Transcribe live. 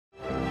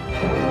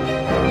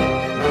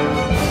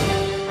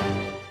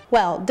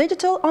Well,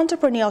 digital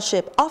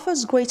entrepreneurship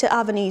offers greater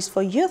avenues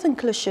for youth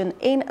inclusion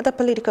in the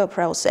political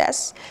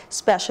process.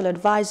 Special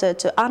advisor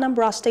to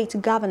Anambra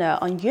State Governor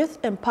on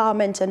Youth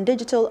Empowerment and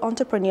Digital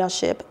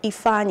Entrepreneurship,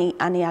 Ifeanyi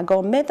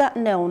Aniagoh, made that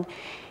known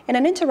in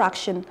an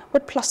interaction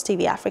with Plus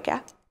TV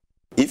Africa.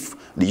 If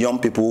the young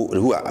people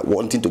who are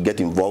wanting to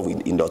get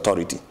involved in the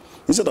authority,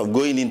 instead of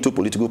going into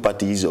political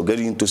parties or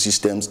getting into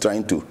systems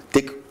trying to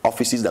take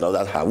offices that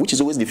others have, which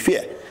is always the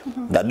fear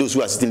that those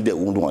who are sitting there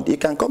won't want, you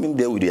can come in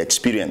there with your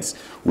experience,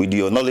 with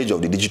your knowledge of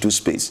the digital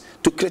space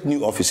to create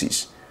new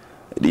offices.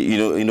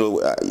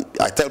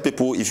 I tell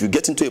people, if you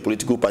get into a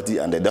political party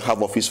and they don't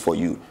have office for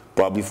you,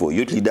 probably for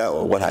youth leader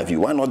or what have you,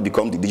 why not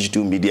become the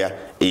digital media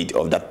aid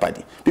of that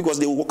party? Because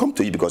they will come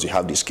to you because you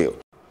have the skill.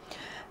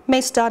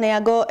 Mr.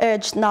 Aniagoh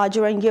urged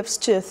Nigerian youths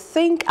to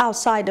think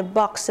outside the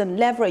box and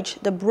leverage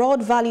the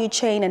broad value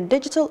chain and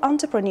digital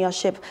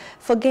entrepreneurship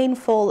for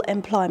gainful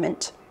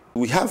employment.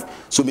 We have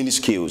so many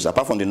skills,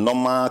 apart from the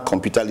normal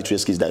computer literacy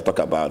skills that I talk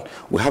about.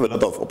 We have a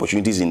lot of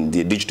opportunities in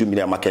the digital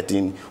media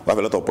marketing. We have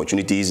a lot of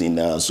opportunities in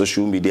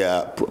social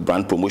media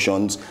brand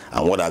promotions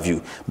and what have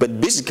you.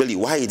 But basically,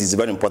 why it is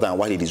very important and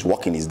why it is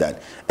working is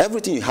that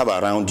everything you have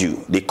around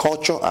you, the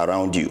culture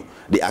around you,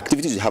 the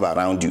activities you have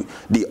around you,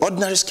 the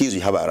ordinary skills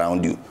you have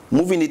around you,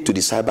 moving it to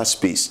the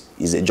cyberspace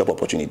is a job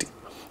opportunity.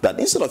 That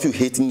instead of you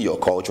hating your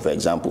culture, for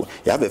example,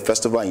 you have a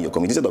festival in your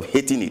community, instead of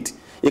hating it,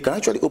 you can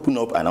actually open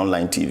up an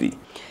online TV.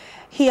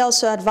 He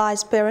also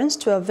advised parents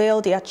to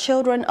avail their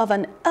children of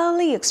an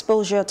early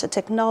exposure to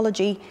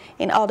technology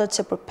in order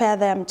to prepare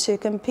them to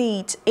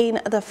compete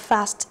in the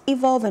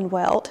fast-evolving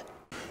world.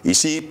 You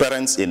see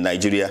parents in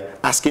Nigeria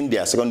asking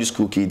their secondary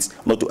school kids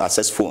not to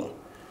access phone.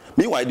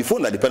 Meanwhile, the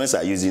phone that the parents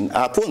are using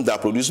are phones that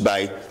are produced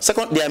by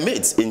their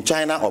mates in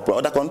China or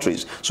other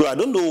countries. So I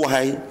don't know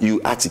why you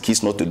ask the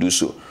kids not to do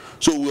so.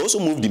 So we also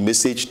move the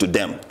message to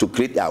them to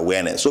create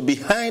awareness. So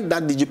behind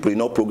that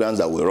digipreneur programs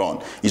that we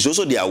run is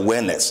also the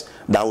awareness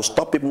that will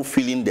stop people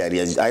feeling that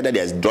either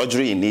there is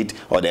drudgery in it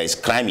or there is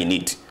crime in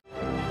it.